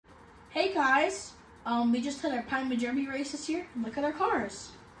Hey guys, we just had our Pinewood Derby race this year. Look at our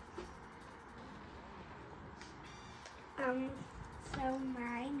cars. So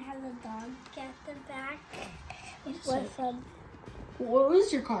mine has a dog at the back What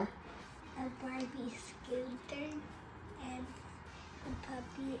was your car? a Barbie scooter, and the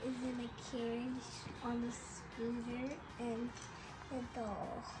puppy is in a carriage on the scooter, and the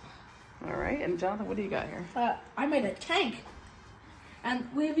doll. All right, and Jonathan, what do you got here? I made a tank. And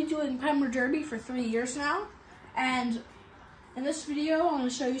we've been doing Pinewood Derby for 3 years now. And in this video, I'm going to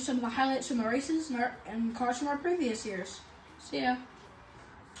show you some of the highlights from the races and cars from our previous years. See ya.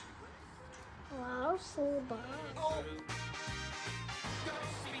 Wow, so bad. Oh.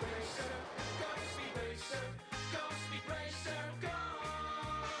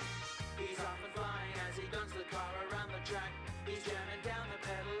 He's off and flying as he guns the car around the track. He's jamming down the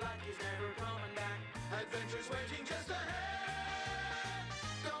pedal like he's never coming back. Adventures waiting just ahead.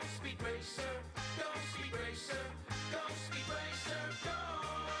 Go speed racer, go speed racer, go speed racer, go.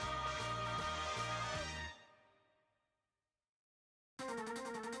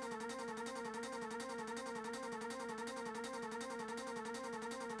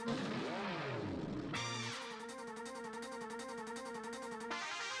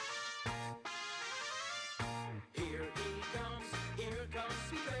 Here comes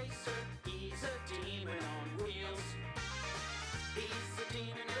Speed Racer. He's a demon on wheels. He's a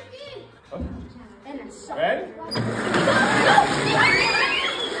demon And it's so Ready? And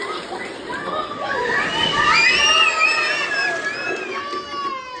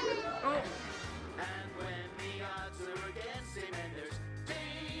when the odds are against him and there's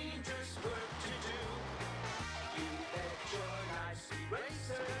dangerous work to do, you bet your life, Speed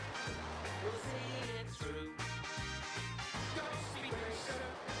Racer will see it through. Go Speed Racer,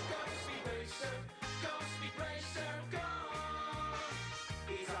 go Speed Racer, go Speed Racer, go!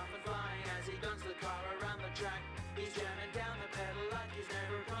 He's off and flying as he guns the car around the track. He's jamming down the pedal like he's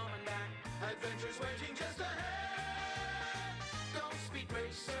never coming back. Adventures waiting just ahead. Go Speed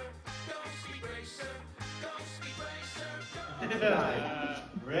Racer, go Speed Racer, go Speed Racer, go!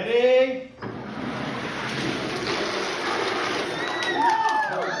 Ready?